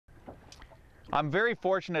I'm very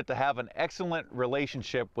fortunate to have an excellent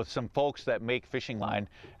relationship with some folks that make fishing line,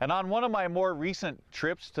 and on one of my more recent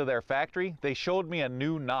trips to their factory, they showed me a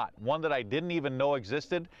new knot, one that I didn't even know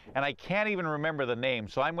existed, and I can't even remember the name,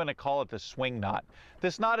 so I'm going to call it the swing knot.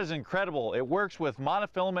 This knot is incredible. It works with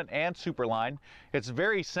monofilament and superline. It's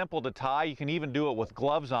very simple to tie. You can even do it with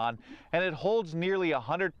gloves on, and it holds nearly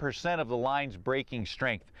 100% of the line's breaking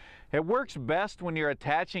strength. It works best when you're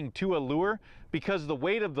attaching to a lure because the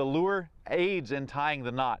weight of the lure aids in tying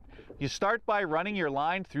the knot. You start by running your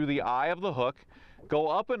line through the eye of the hook, go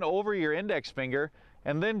up and over your index finger,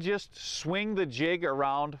 and then just swing the jig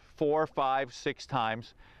around 4, 5, 6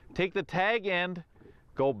 times. Take the tag end,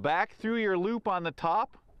 go back through your loop on the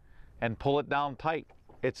top, and pull it down tight.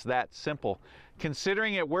 It's that simple.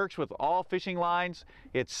 Considering it works with all fishing lines,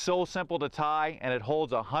 it's so simple to tie, and it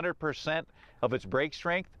holds 100% of its break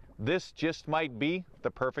strength. This just might be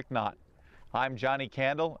the perfect knot. I'm Johnnie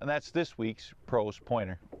Candle, and that's this week's Pros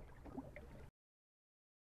Pointer.